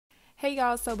Hey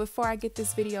y'all, so before I get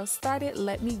this video started,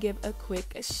 let me give a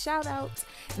quick shout out.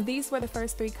 These were the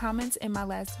first 3 comments in my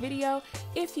last video.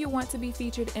 If you want to be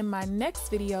featured in my next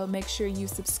video, make sure you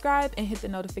subscribe and hit the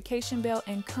notification bell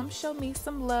and come show me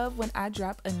some love when I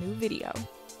drop a new video.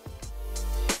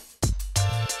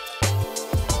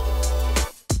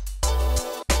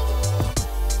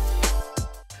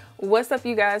 What's up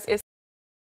you guys? It's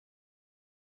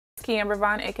KeAmber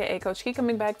Vaughn, aka CoachKe,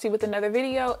 coming back to you with another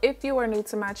video. If you are new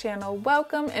to my channel,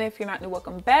 welcome, and if you're not new,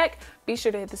 welcome back. Be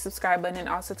sure to hit the subscribe button and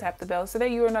also tap the bell so that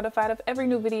you are notified of every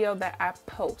new video that I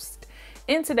post.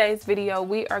 In today's video,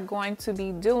 we are going to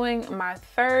be doing my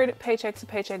 3rd paycheck to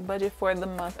paycheck budget for the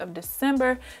month of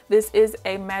December. This is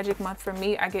a magic month for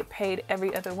me. I get paid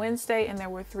every other Wednesday, and there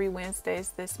were 3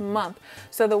 Wednesdays this month.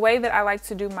 So the way that I like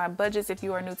to do my budgets, if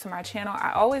you are new to my channel,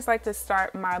 I always like to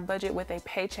start my budget with a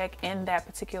paycheck in that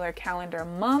particular calendar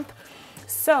month.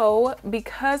 So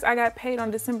because I got paid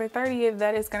on December 30th,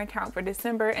 that is going to count for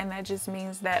December, and that just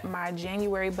means that my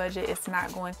January budget is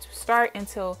not going to start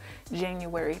until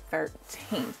January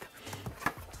 13th.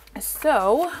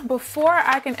 So before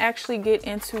I can actually get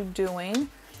into doing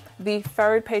the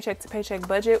 3rd paycheck to paycheck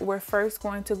budget, we're first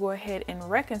going to go ahead and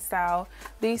reconcile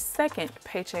the 2nd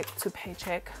paycheck to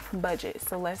paycheck budget.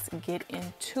 So let's get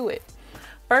into it.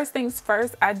 First things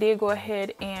first, I did go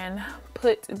ahead and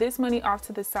put this money off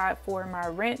to the side for my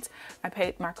rent. I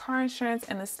paid my car insurance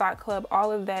and the stock club.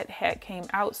 All of that had came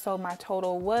out, so my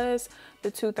total was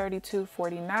the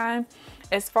 $232.49.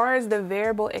 As far as the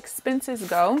variable expenses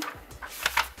go,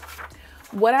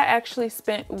 what I actually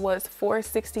spent was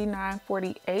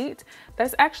 $469.48.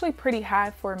 That's actually pretty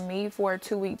high for me for a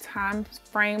 2-week time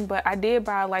frame, but I did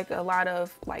buy like a lot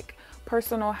of like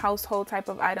personal household type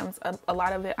of items. A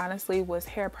lot of it honestly was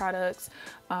hair products.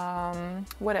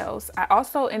 What else? I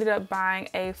also ended up buying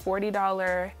a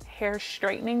 $40 hair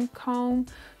straightening comb,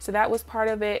 so that was part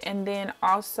of it, and then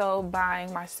also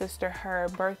buying my sister her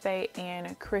birthday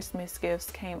and Christmas gifts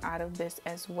came out of this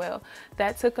as well.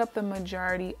 That took up the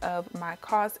majority of my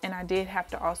costs, and I did have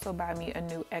to also buy me a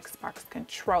new Xbox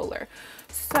controller.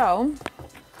 So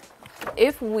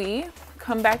if we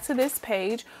come back to this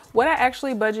page, what I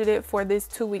actually budgeted for this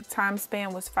 2-week time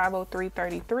span was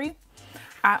 $503.33.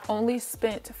 I only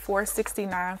spent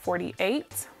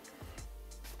 $469.48.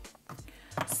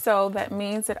 So that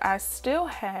means that I still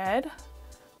had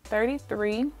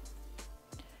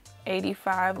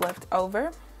 $33.85 left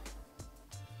over.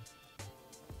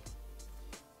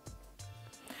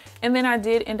 And then I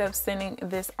did end up sending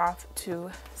this off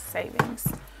to savings.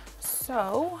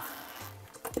 So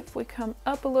if we come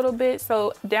up a little bit,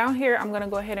 so down here, I'm going to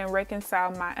go ahead and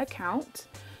reconcile my account.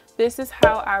 This is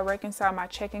how I reconcile my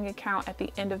checking account at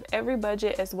the end of every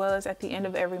budget as well as at the end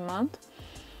of every month.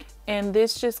 And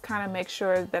this just kind of makes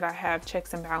sure that I have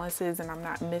checks and balances and I'm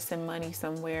not missing money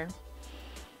somewhere.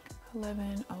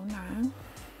 1109.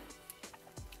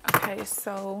 Okay,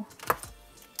 so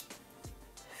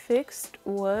fixed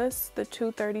was the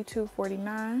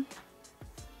 $232.49.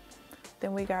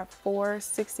 Then we got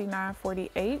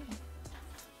 $469.48.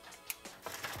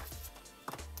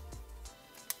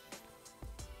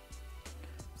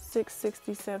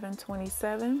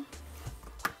 $667.27.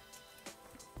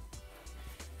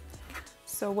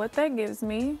 So what that gives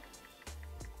me,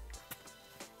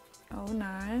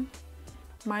 09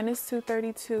 minus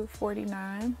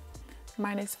 $232.49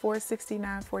 minus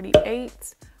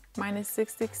 $469.48 minus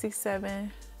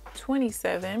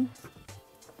 $667.27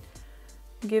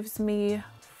 gives me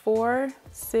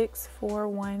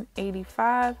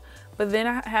 $4,641.85, but then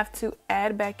I have to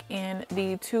add back in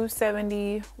the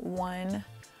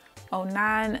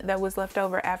 $271.09 that was left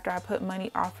over after I put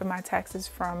money off for my taxes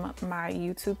from my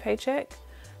YouTube paycheck.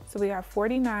 So we got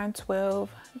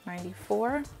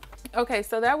 $49,12.94. Okay,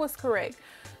 so that was correct.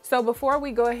 So before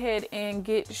we go ahead and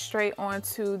get straight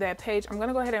onto that page, I'm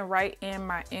gonna go ahead and write in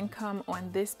my income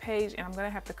on this page, and I'm gonna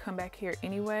have to come back here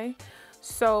anyway.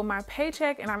 So my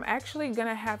paycheck, and I'm actually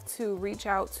gonna have to reach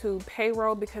out to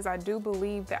payroll because I do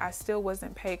believe that I still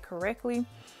wasn't paid correctly,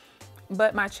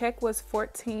 but my check was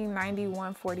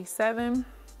 $1491.47,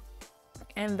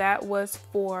 and that was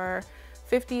for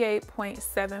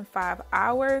 58.75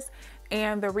 hours.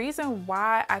 And the reason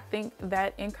why I think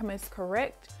that income is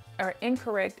correct or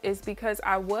incorrect is because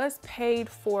I was paid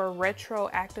for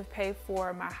retroactive pay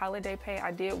for my holiday pay.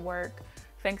 I did work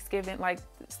Thanksgiving, like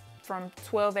from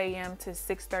 12 a.m. to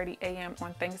 6:30 a.m.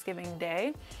 on Thanksgiving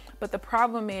Day. But the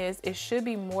problem is it should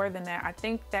be more than that. I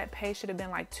think that pay should have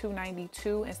been like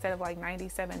 $292 instead of like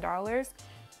 $97,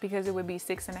 because it would be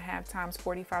 6.5 times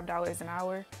 $45 an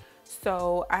hour.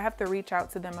 So I have to reach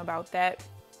out to them about that.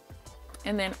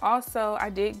 And then also I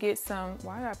did get some,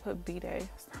 why did I put B-Day?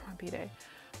 It's not my B-Day.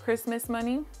 Christmas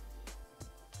money.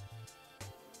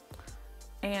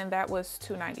 And that was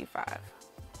 $2.95.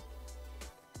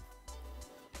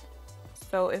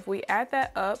 So if we add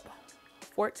that up,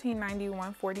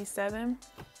 $14.91.47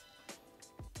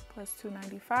 plus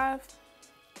 $2.95,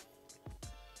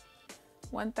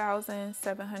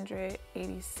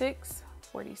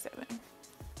 $1,786.47.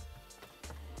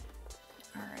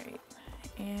 All right,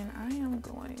 and I am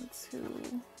going to,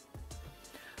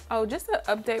 oh, just an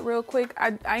update real quick.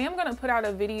 I am gonna put out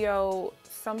a video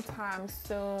sometime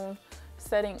soon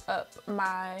setting up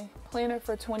my planner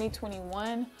for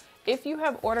 2021. If you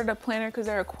have ordered a planner, because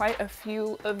there are quite a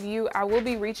few of you, I will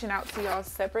be reaching out to y'all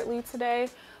separately today,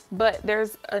 but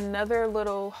there's another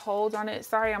little hold on it.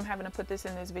 Sorry, I'm having to put this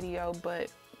in this video, but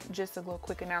just a little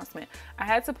quick announcement. I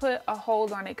had to put a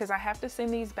hold on it because I have to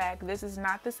send these back. This is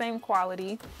not the same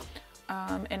quality.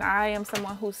 And I am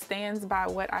someone who stands by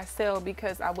what I sell,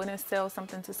 because I wouldn't sell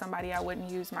something to somebody I wouldn't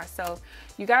use myself.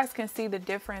 You guys can see the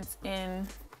difference in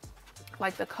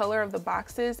like the color of the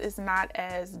boxes is not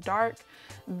as dark.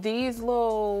 These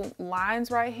little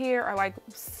lines right here are like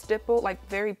stippled, like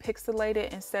very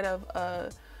pixelated instead of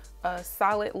a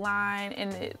solid line,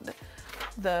 and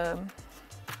the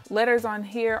letters on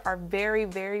here are very,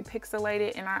 very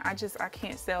pixelated, and I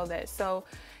can't sell that. So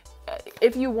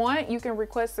if you want, you can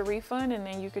request a refund and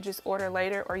then you could just order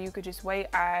later, or you could just wait.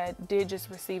 I did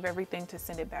just receive everything to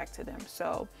send it back to them.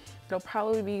 So it'll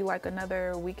probably be like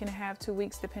another week and a half, 2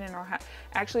 weeks, depending on how.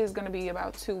 Actually, it's going to be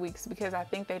about 2 weeks because I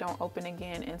think they don't open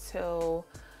again until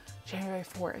January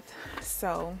 4th.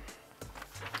 So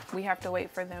we have to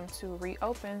wait for them to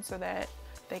reopen so that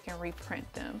they can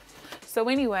reprint them. So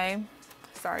anyway,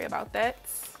 sorry about that.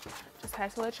 Just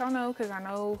had to let y'all know, because I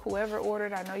know whoever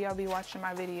ordered, I know y'all be watching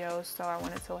my videos, so I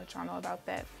wanted to let y'all know about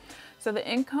that. So the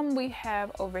income we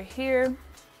have over here,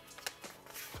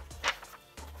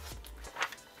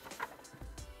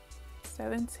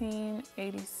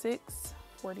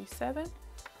 $1,786.47.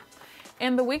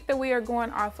 And the week that we are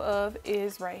going off of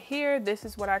is right here. This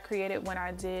is what I created when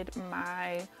I did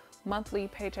my monthly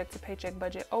paycheck to paycheck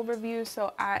budget overview.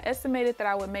 So I estimated that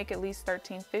I would make at least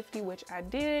 $1,350, which I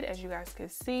did, as you guys can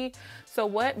see. So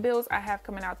what bills I have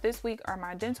coming out this week are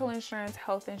my dental insurance,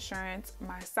 health insurance,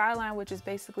 my sideline, which is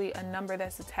basically a number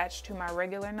that's attached to my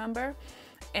regular number.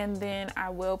 And then I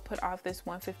will put off this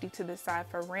 $150 to the side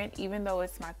for rent. Even though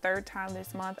it's my third time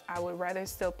this month, I would rather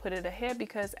still put it ahead,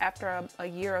 because after a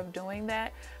year of doing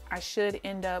that, I should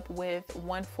end up with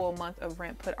 1 full month of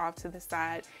rent put off to the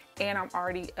side, and I'm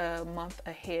already a month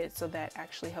ahead, so that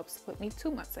actually helps put me 2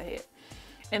 months ahead.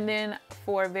 And then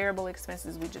for variable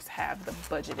expenses, we just have the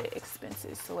budgeted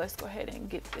expenses. So let's go ahead and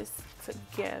get this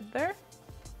together.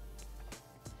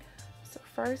 So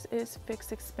first is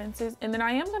fixed expenses, and then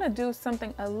I am going to do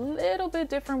something a little bit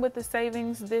different with the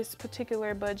savings this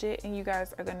particular budget, and you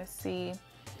guys are going to see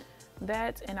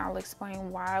that, and I'll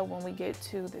explain why when we get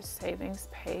to the savings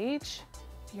page.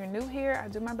 If you're new here, I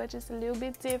do my budgets a little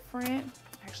bit different,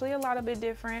 actually a lot of bit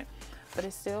different, but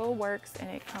it still works and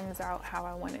it comes out how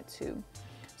I want it to.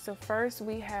 So first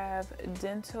we have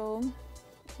dental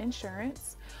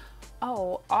insurance.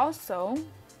 Oh, also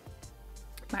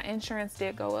my insurance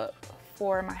did go up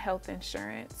for my health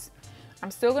insurance. I'm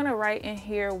still gonna write in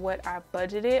here what I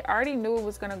budgeted. I already knew it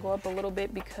was gonna go up a little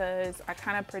bit because I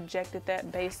kind of projected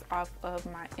that based off of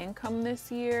my income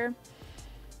this year.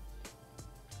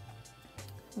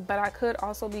 But I could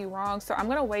also be wrong. So I'm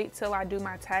gonna wait till I do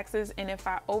my taxes, and if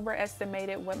I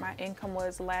overestimated what my income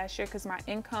was last year, because my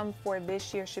income for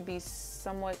this year should be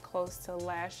somewhat close to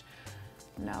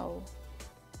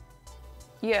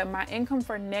yeah, my income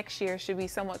for next year should be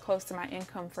somewhat close to my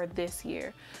income for this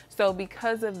year. So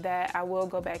because of that, I will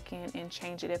go back in and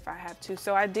change it if I have to.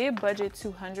 So I did budget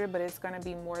 $200, but it's gonna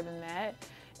be more than that.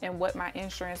 And what my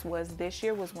insurance was this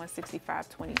year was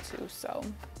 $165.22. So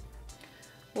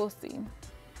we'll see.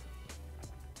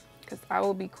 Because I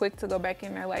will be quick to go back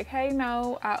in there like, hey,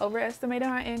 no, I overestimated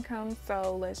my income,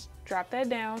 so let's drop that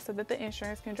down so that the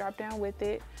insurance can drop down with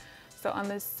it. So on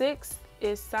the 6th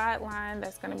is sideline,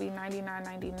 that's going to be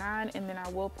 $99.99, and then I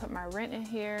will put my rent in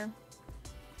here. And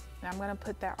I'm going to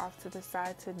put that off to the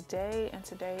side today, and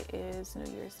today is New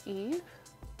Year's Eve.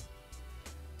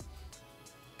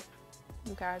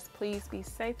 You guys, please be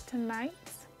safe tonight.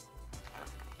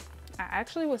 I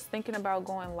actually was thinking about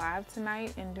going live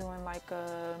tonight and doing like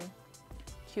a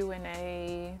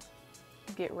Q&A,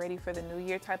 get ready for the new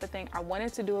year type of thing. I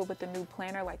wanted to do it with the new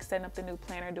planner, like setting up the new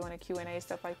planner, doing a Q&A,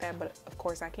 stuff like that. But of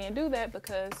course I can't do that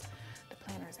because the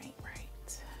planners ain't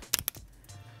right.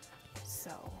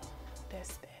 So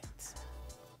that's that.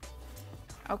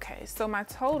 Okay, so my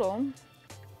total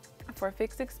for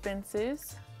fixed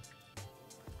expenses,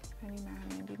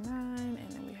 $99.99,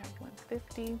 and then we have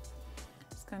 $150.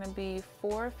 It's gonna be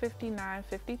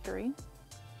 $459.53.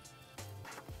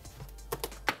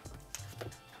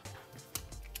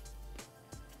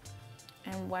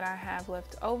 And what I have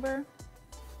left over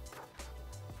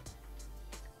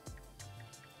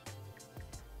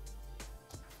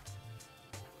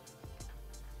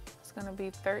is gonna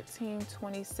be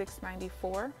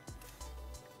 $1326.94.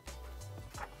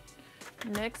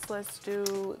 Next, let's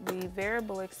do the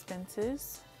variable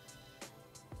expenses.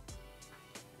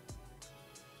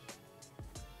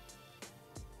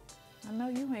 I know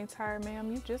you ain't tired,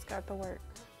 ma'am. You just got to work.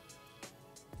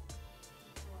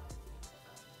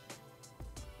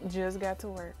 Just got to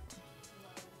work.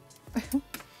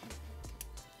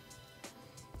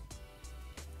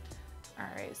 All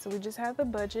right, so we just have the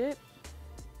budget.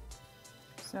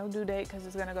 It's no due date because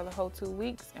it's gonna go the whole 2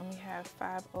 weeks, and we have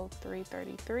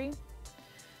 $503.33.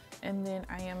 And then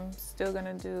I am still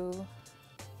gonna do,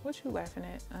 what you laughing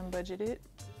at, unbudgeted.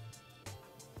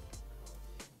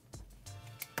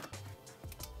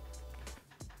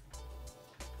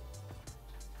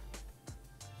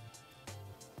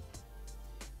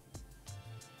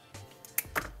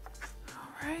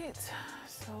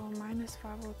 So minus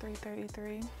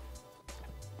 $503.33.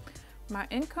 My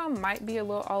income might be a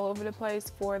little all over the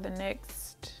place for the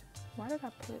next, why did I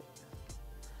put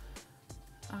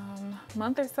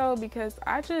month or so, because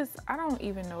I don't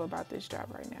even know about this job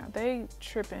right now. They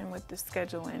tripping with the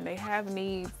scheduling. They have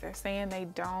needs. They're saying they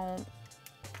don't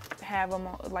have them,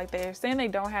 like they're saying they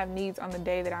don't have needs on the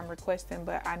day that I'm requesting,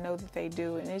 but I know that they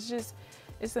do, and it's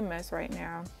a mess right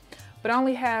now. But I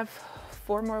only have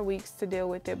 4 more weeks to deal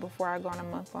with it before I go on a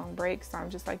month-long break. So I'm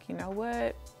just like, you know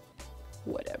what?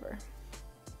 Whatever.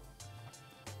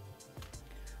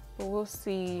 But we'll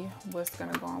see what's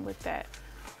gonna go on with that.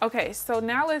 Okay, so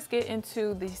now let's get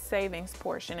into the savings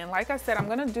portion. And like I said, I'm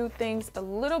gonna do things a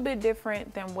little bit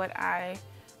different than what I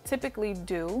typically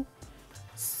do.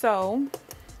 So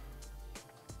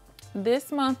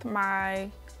this month,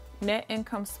 my net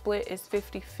income split is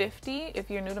 50-50. If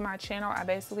you're new to my channel, I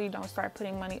basically don't start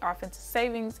putting money off into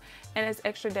savings and as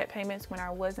extra debt payments when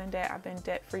I was in debt. I've been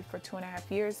debt free for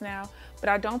 2.5 years now, but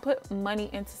I don't put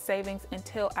money into savings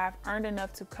until I've earned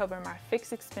enough to cover my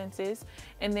fixed expenses.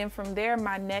 And then from there,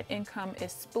 my net income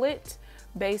is split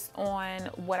based on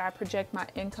what I project my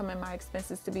income and my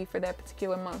expenses to be for that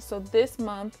particular month. So this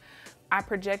month, I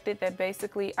projected that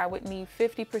basically I would need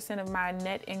 50% of my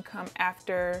net income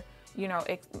after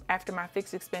after my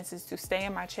fixed expenses to stay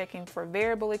in my checking for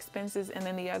variable expenses, and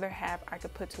then the other half I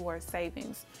could put towards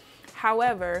savings.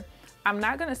 However, I'm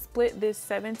not going to split this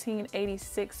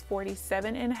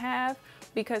 $1786.47 in half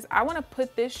because I want to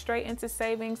put this straight into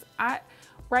savings.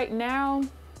 Right now,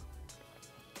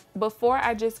 before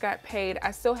I just got paid,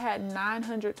 I still had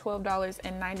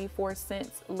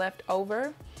 $912.94 left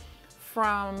over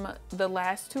from the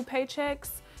last 2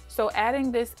 paychecks. So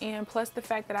adding this in, plus the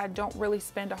fact that I don't really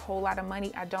spend a whole lot of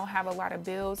money, I don't have a lot of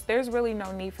bills, there's really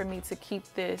no need for me to keep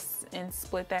this and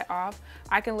split that off.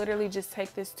 I can literally just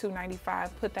take this $295,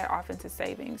 put that off into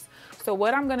savings. So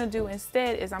what I'm gonna do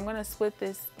instead is I'm gonna split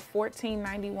this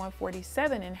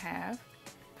 $1491.47 in half.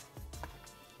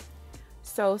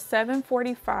 So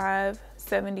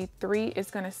 $745.73 is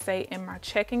gonna stay in my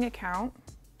checking account.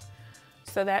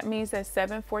 So that means that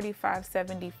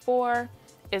 $745.74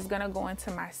 is gonna go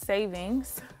into my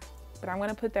savings, but I'm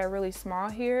gonna put that really small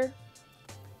here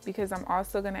because I'm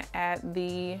also gonna add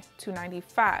the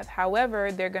 $295.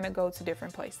 However, they're gonna go to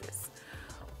different places.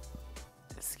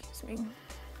 Excuse me.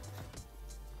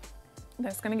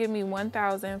 That's gonna give me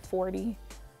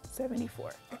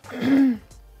 $1,040.74.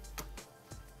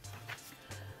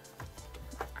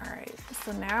 All right,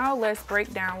 so now let's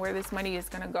break down where this money is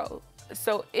gonna go.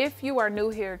 So if you are new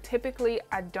here, typically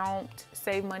I don't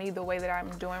save money the way that I'm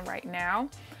doing right now,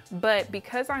 but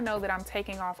because I know that I'm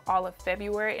taking off all of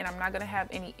February and I'm not gonna have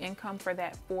any income for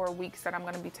that 4 weeks that I'm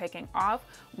gonna be taking off,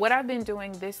 what I've been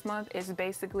doing this month is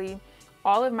basically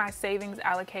all of my savings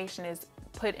allocation is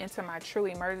put into my true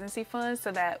emergency fund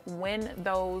so that when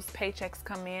those paychecks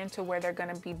come in to where they're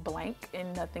gonna be blank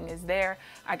and nothing is there,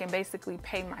 I can basically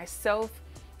pay myself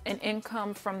an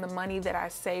income from the money that I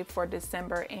saved for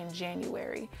December and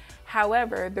January.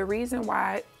 However, the reason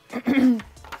why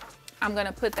I'm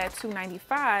gonna put that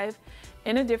 $295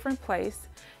 in a different place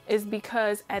is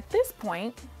because at this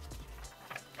point,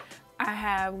 I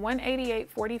have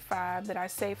 $188.45 that I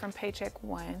saved from paycheck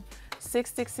 1,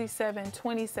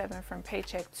 $667.27 from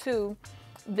paycheck 2.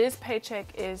 This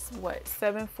paycheck is what,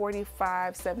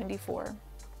 $745.74,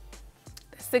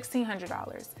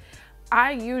 $1,600.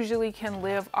 I usually can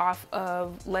live off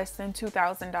of less than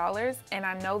 $2,000, and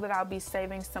I know that I'll be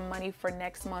saving some money for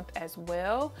next month as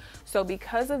well. So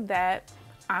because of that,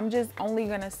 I'm just only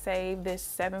gonna save this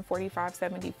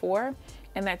 $745.74,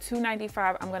 and that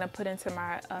 $295 I'm gonna put into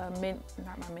my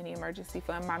not my mini emergency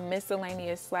fund, my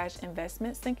miscellaneous /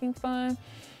 investment sinking fund.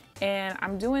 And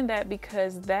I'm doing that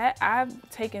because that I've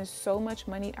taken so much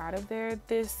money out of there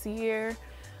this year.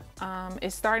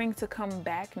 It's starting to come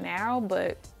back now,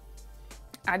 but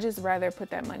I just rather put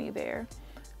that money there.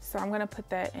 So I'm gonna put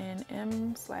that in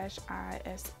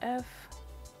M/ISF,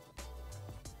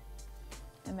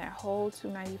 and that whole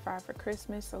 $295 for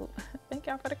Christmas. So thank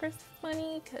y'all for the Christmas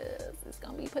money, because it's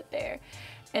gonna be put there.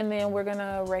 And then we're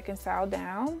gonna reconcile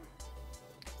down.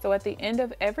 So at the end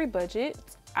of every budget,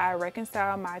 I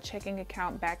reconcile my checking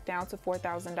account back down to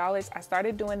 $4,000. I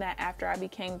started doing that after I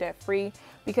became debt free,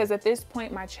 because at this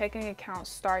point my checking account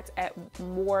starts at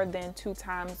more than 2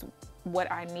 times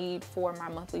what I need for my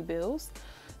monthly bills.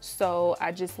 So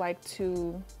I just like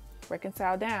to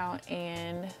reconcile down,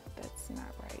 and that's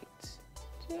not right.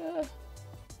 Yeah.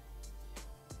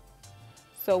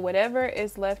 So whatever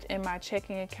is left in my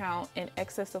checking account in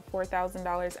excess of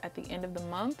 $4,000 at the end of the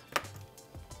month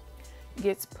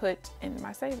gets put in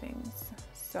my savings.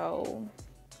 So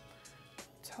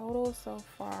total so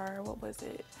far, what was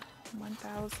it?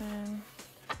 1,000.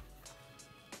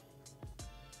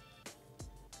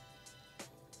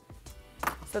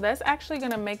 So that's actually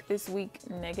gonna make this week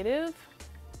negative.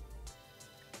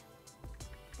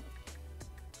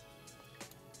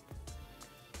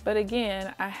 But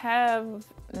again, I have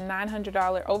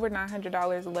 $900, over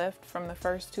 $900 left from the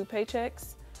first 2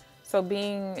 paychecks. So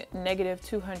being negative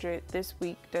 200 this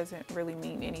week doesn't really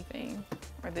mean anything,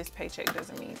 or this paycheck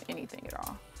doesn't mean anything at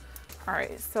all. All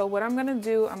right, so what I'm gonna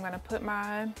do, I'm gonna put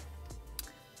my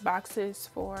boxes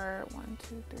for 1,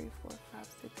 2, 3, 4, 5,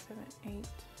 6, 7, 8.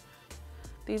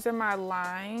 These are my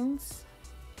lines,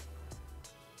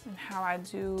 and how I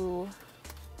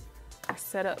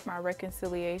set up my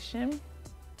reconciliation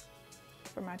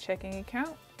for my checking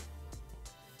account.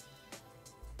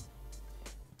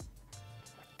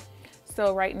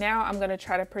 So right now I'm gonna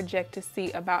try to project to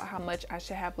see about how much I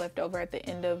should have left over at the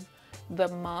end of the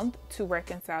month to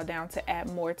reconcile down to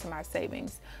add more to my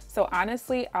savings. So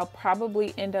honestly, I'll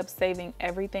probably end up saving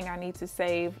everything I need to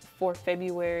save for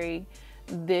February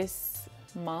this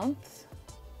month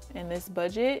in this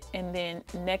budget, and then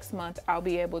next month I'll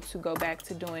be able to go back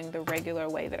to doing the regular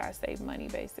way that I save money,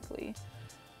 basically.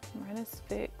 Minus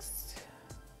fixed,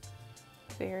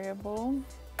 variable,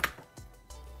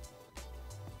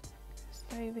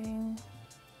 saving,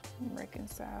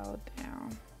 reconcile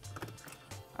down.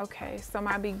 Okay, so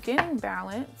my beginning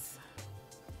balance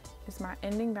is my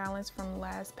ending balance from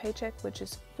last paycheck, which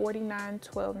is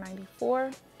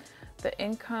 $49,12.94. The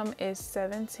income is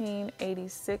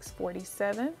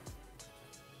 $1786.47,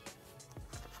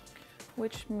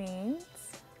 which means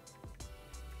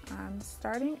I'm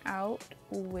starting out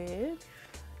with,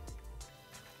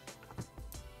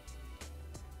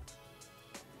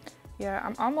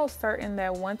 I'm almost certain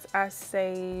that once I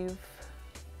save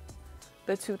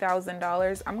the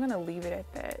 $2,000, I'm gonna leave it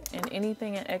at that. And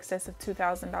anything in excess of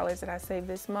 $2,000 that I save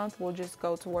this month will just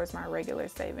go towards my regular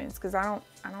savings, because I don't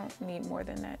need more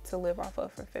than that to live off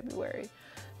of for February.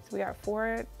 So we got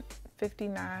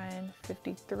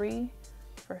 $459.53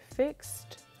 for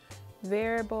fixed.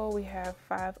 Variable, we have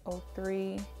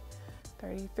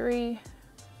 $503.33.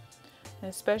 And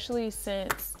especially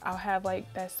since I'll have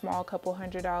like that small couple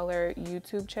 $100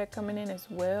 YouTube check coming in as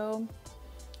well.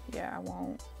 Yeah, I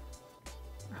won't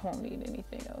need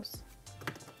anything else.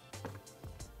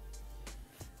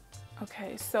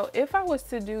 Okay, so if I was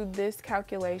to do this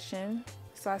calculation,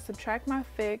 so I subtract my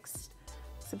fixed,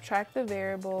 subtract the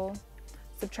variable,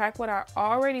 subtract what I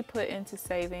already put into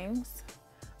savings,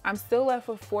 I'm still left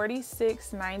with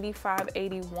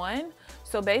 $4695.81.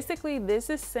 So basically this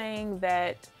is saying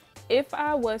that if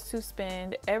I was to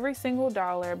spend every single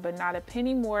dollar, but not a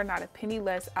penny more, not a penny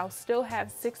less, I'll still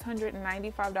have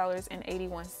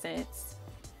 $695.81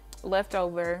 left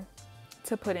over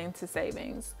to put into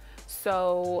savings.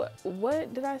 So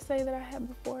what did I say that I had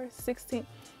before? 16.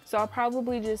 So I'll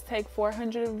probably just take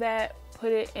 400 of that,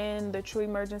 put it in the true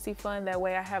emergency fund. That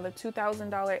way I have a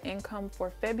 $2,000 income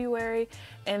for February,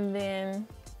 and then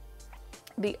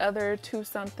the other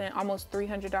almost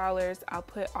 $300 I'll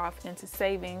put off into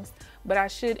savings. But I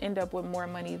should end up with more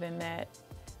money than that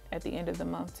at the end of the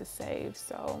month to save.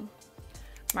 So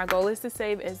my goal is to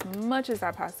save as much as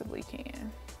I possibly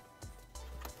can.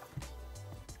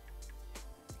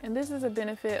 And this is a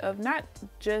benefit of not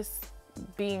just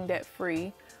being debt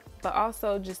free, but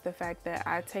also just the fact that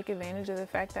I take advantage of the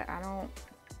fact that I don't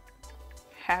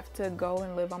have to go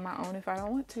and live on my own if I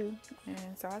don't want to,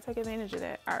 and so I take advantage of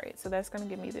that. All right, so that's gonna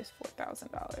give me this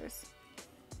 $4,000.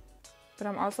 But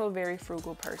I'm also a very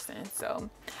frugal person, so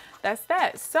that's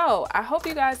that. So I hope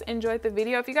you guys enjoyed the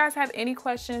video. If you guys have any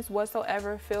questions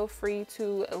whatsoever, feel free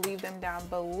to leave them down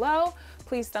below.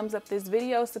 Please thumbs up this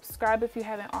video, subscribe if you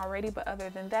haven't already, but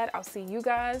other than that, I'll see you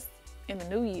guys in the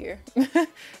new year.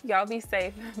 Y'all be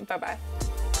safe. Bye bye.